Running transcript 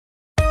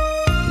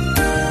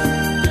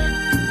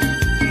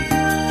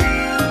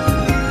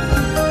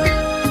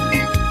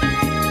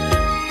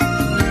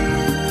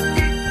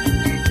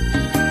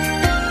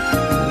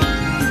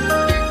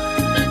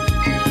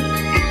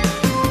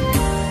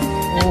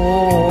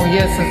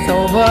guess it's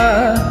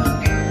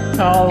over,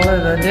 call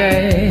it a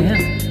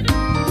day.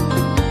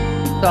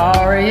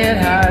 Sorry it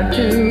had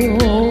to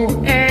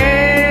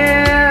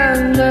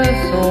end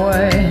this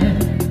way.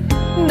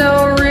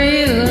 No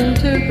reason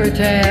to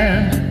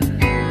pretend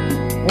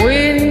we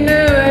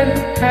knew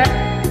it had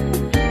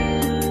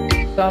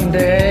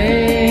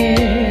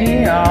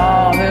someday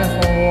all this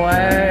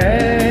way.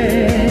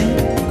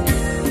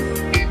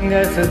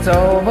 Guess it's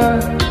over,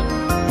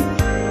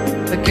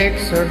 the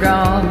kicks are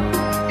gone.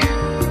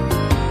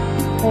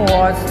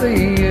 What's the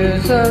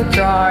use of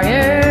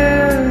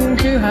trying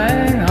to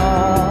hang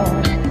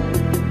on?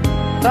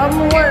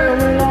 Somewhere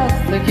we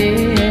lost the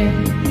key,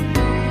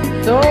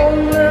 so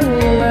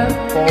little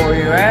left for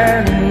you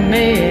and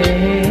me.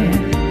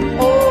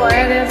 Oh,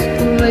 and it's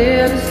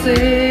clear to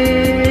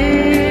see,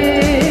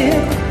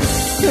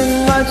 too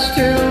much,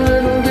 too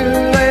little, too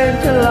late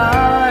to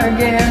lie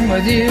again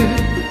with you.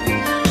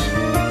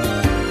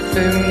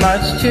 Too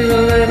much, too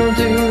little,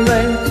 too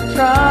late to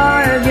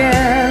try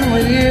again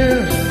with you.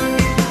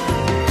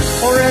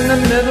 Or in the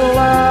middle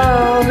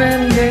of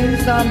ending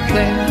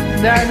something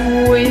that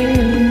we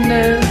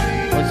knew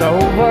was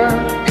over.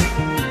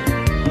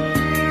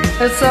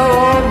 It's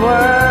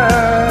over.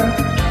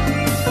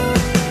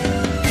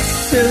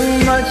 Too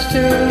much,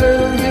 too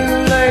little, too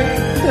late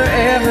to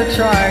ever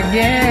try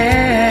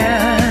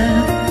again.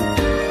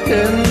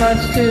 Too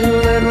much, too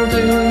little,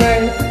 too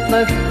late,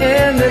 let's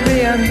end it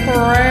being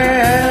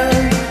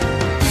friends.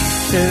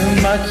 Too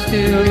much,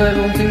 too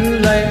little, too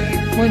late,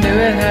 we knew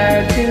it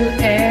had to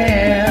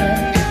end.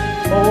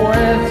 Oh,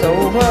 it's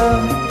over,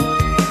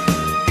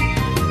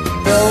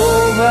 it's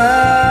over.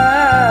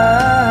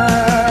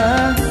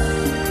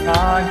 I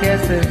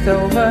guess it's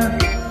over.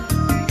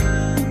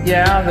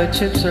 Yeah, the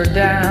chips are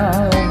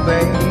down,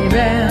 baby.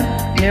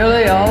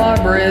 Nearly all our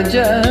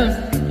bridges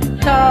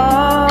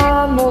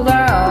tumble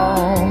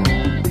down.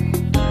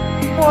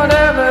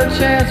 Whatever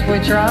chance we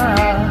try,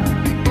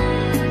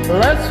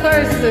 let's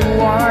face it,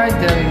 why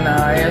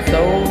deny? It's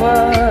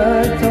over,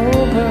 it's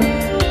over.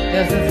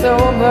 Yes, it's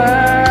over.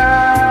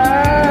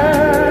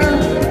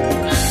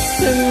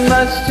 Too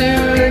much, too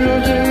little,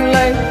 too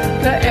late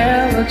to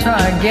ever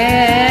try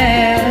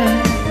again.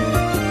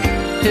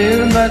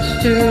 Too much,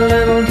 too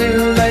little,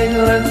 too late,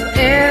 let's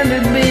end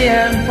it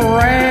being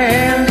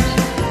friends.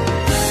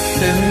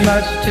 Too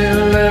much, too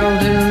little,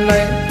 too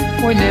late,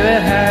 we knew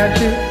it had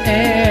to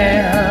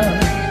end.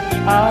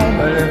 Oh,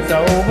 but it's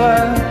over,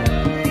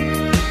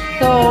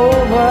 it's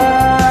over.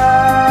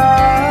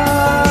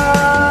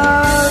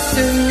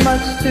 Too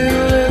much, too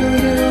little,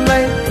 too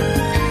late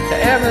to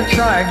ever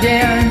try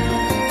again.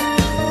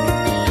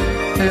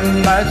 Too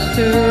much,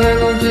 too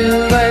little, too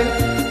late,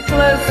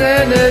 let's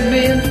end it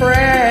being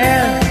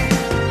friends.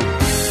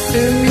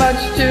 Too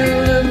much, too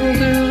little,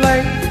 too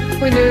late,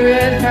 we knew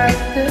it had